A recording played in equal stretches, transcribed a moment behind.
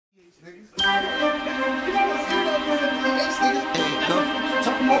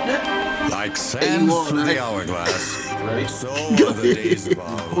Like sand through the hourglass, so are the days of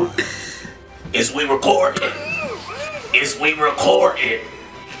our lives. Is we recording? Is we recording?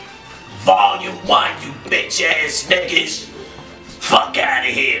 Volume 1, you bitch ass niggas. Fuck out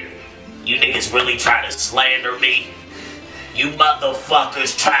of here. You niggas really try to slander me? You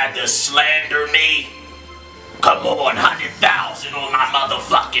motherfuckers tried to slander me? Come on, 100,000 on my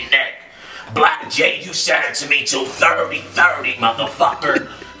motherfucking neck. Black J, you said it to me till 30-30, motherfucker.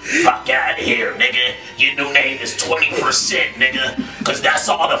 Fuck out of here, nigga. Your new name is 20%, nigga. Cause that's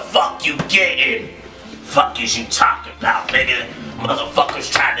all the fuck you getting. Fuck is you talking about, nigga? Motherfuckers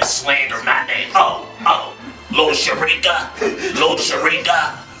trying to slander my name. Oh, Lil Sharika. Lil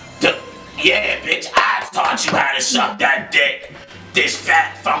Sharika. Yeah, bitch, I taught you how to suck that dick. This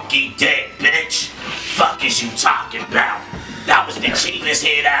fat, funky dick, bitch. Fuck is you talking about? That was the cheapest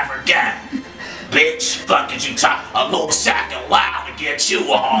hit I ever got. Bitch, fuck is you talking? A little sack of loud to get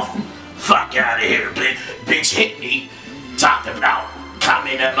you off. Fuck out of here, bitch. Bitch hit me. Talking about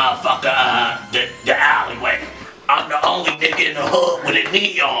coming in motherfucker, the alleyway. I'm the only nigga in the hood with a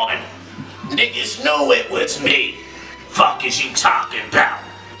neon. Niggas knew it was me. Fuck is you talking about?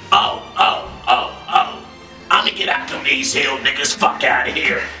 Oh. I'ma get out them East Hill niggas. Fuck out of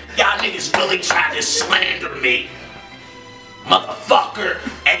here. Y'all niggas really trying to slander me. Motherfucker,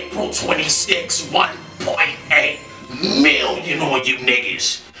 April 26, 1.8 million on you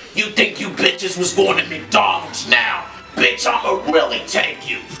niggas. You think you bitches was going to McDonald's now? Bitch, I'ma really take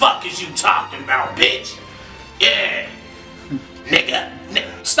you. Fuck is you talking about, bitch? Yeah. Nigga,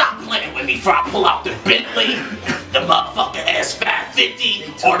 stop playing with me before I pull out the Bentley, the motherfucker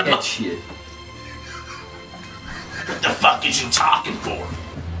S550, or the shit. What the fuck is you talking for?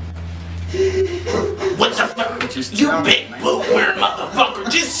 What the fuck? You big boot wearing motherfucker,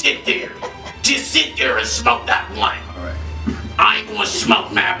 just sit there. Just sit there and smoke that blunt. I ain't gonna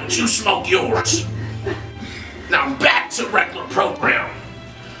smoke mine, but you smoke yours. Now back to regular program.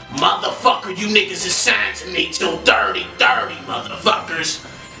 Motherfucker, you niggas assigned to me till 30-30, motherfuckers.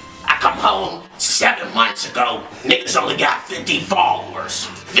 I come home 7 months ago, niggas only got 50 followers.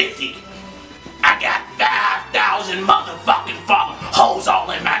 50. I got 5,000 motherfucking hoes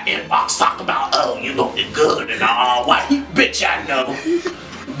all in my inbox talking about, oh, you looking good and all white. Bitch, I know.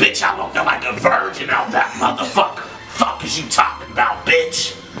 Bitch, I look like a virgin out that motherfucker. Fuck is you talking about,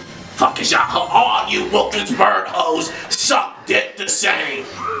 bitch? Fuck is y'all, all you Wilkinsburg hoes suck dick the same.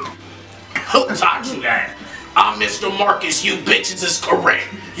 Who taught you that? I'm Mr. Marcus, you bitches is correct.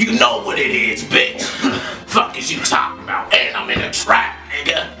 You know what it is, bitch. Fuck is you talking about? And I'm in a trap,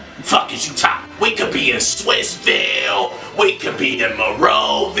 nigga. Fuck is you talking? We could be in Swissville. We could be in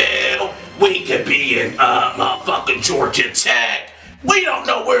Monroeville. We could be in motherfucking Georgia Tech. We don't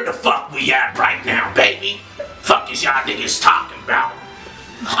know where the fuck we at right now, baby. Fuck is y'all niggas talking about?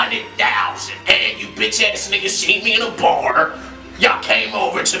 100,000. And you bitch ass niggas seen me in a bar. Y'all came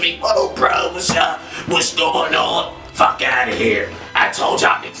over to me. Whoa, bro, what's up? What's going on? Fuck out of here. I told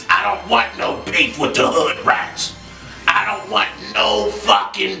y'all niggas I don't want no beef with the hood rats. I don't want no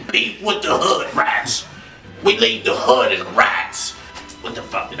fucking beef with the hood rats. We leave the hood and rats. What the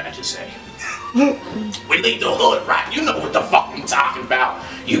fuck did I just say? We leave the hood rat. You know what the fuck I'm talking about.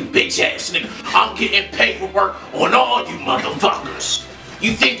 You bitch ass nigga. I'm getting paperwork on all you motherfuckers.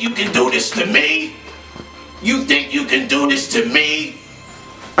 You think you can do this to me? You think you can do this to me?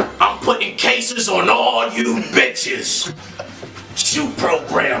 I'm putting cases on all you bitches. Shoot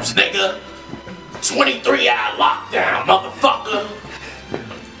programs, nigga. 23-hour lockdown, motherfucker.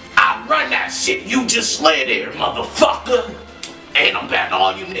 I run that shit. You just lay there, motherfucker. And I'm batting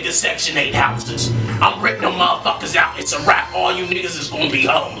all you niggas Section 8 houses. I'm ripping them motherfuckers out. It's a wrap. All you niggas is gonna be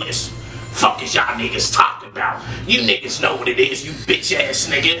homeless. Fuck is y'all niggas talking about? You niggas know what it is, you bitch ass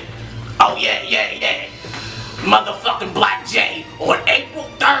nigga. Oh yeah. Motherfucking Black J on April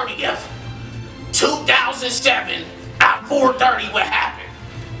 30th, 2007 at 4:30 what happened?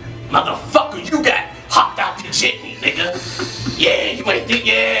 Motherfucker, you got hopped out the jitney, nigga. Yeah, you ain't think,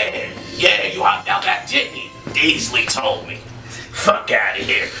 yeah, you hopped out that jitney. Easily told me. Fuck out of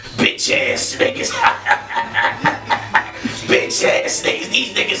here, bitch ass niggas. Bitch ass niggas,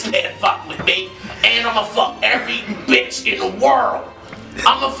 these niggas can't fuck with me. And I'ma fuck every bitch in the world.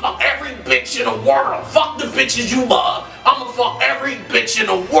 I'ma fuck every bitch in the world. Fuck the bitches you love. I'ma fuck every bitch in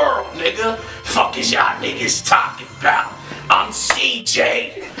the world, nigga. Fuck is y'all niggas talking about? I'm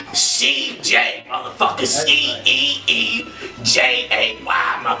CJ, motherfucker, CEEJAY,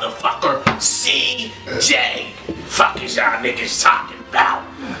 motherfucker, CJ. Fuck is y'all niggas talking about?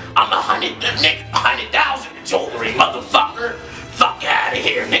 I'm 100,000 in jewelry, motherfucker. Fuck out of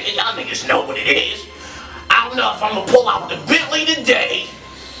here, nigga. Y'all niggas know what it is. I don't know if I'm gonna pull out the Bentley today,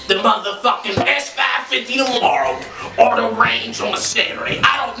 the motherfucking S550 tomorrow, or the Range on a Saturday.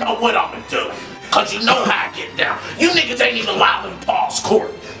 I don't know what I'm gonna do. Cause you know how I get down. You niggas ain't even allowed in Paul's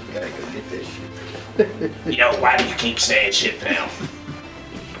court. Gotta go get this shit. Yo, why do you keep saying shit, fam?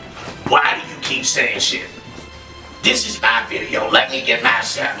 Why do you keep saying shit? This is my video. Let me get my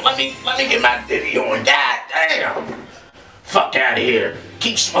shot. Let me get my video on. God damn. Fuck out of here.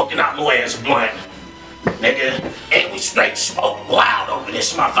 Keep smoking out my ass blunt. Nigga, and we straight smoke loud over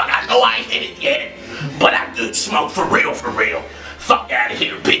this motherfucker. I know I ain't hit it yet, but I do smoke for real, for real. Fuck out of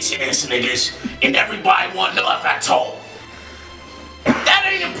here, bitch ass niggas. And everybody wanna know if I told. That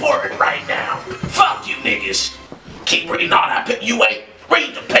ain't important right now. Fuck you niggas. Keep reading all that. You ain't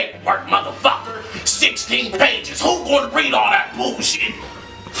read the paperwork, motherfucker. 16 pages. Who gonna read all that bullshit?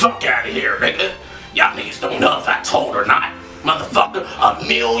 Fuck out of here, nigga. Y'all niggas don't know if I told or not. Motherfucker,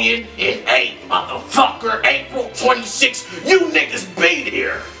 1,000,008, motherfucker, April 26th, you niggas be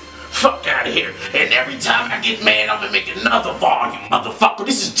there. Fuck out of here. And every time I get mad, I'm gonna make another volume, motherfucker.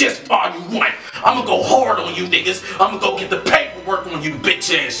 This is just volume 1. I'm gonna go hard on you niggas. I'm gonna go get the paperwork on you bitch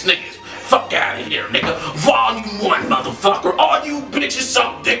ass niggas. Fuck out of here, nigga. Volume 1, motherfucker. All you bitches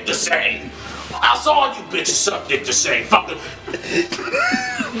suck dick the same. I saw you bitches suck dick the same. Fucker.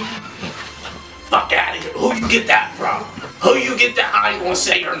 Fuck out of here. Who you get that from? Who you get that? I ain't gonna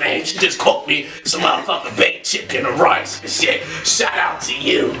say her name. She just cooked me some motherfucking baked chicken and rice and shit. Shout out to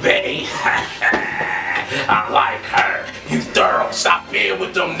you, babe. I like her. You thorough. Stop being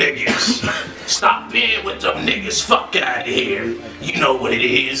with them niggas. Stop being with them niggas. Fuck out of here. You know what it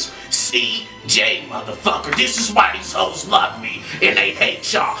is. CJ, motherfucker. This is why these hoes love me and they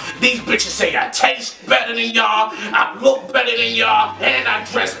hate y'all. These bitches say I taste better than y'all, I look better than y'all, and I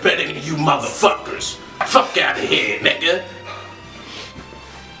dress better than you motherfuckers. Fuck out of here, nigga.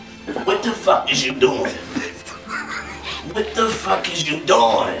 What the fuck is you doing? What the fuck is you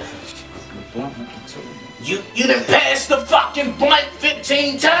doing? You done passed the fucking blunt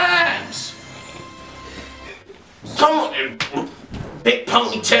 15 times. Come on, big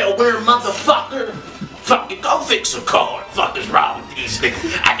ponytail wearing motherfucker. Fucking go fix a car. Fuck is wrong with these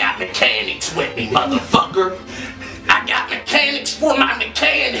niggas? I got mechanics with me, motherfucker. I got mechanics for my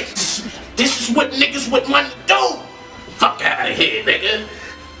mechanics. This is what niggas with money do. Fuck out of here, nigga.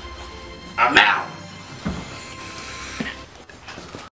 I'm out.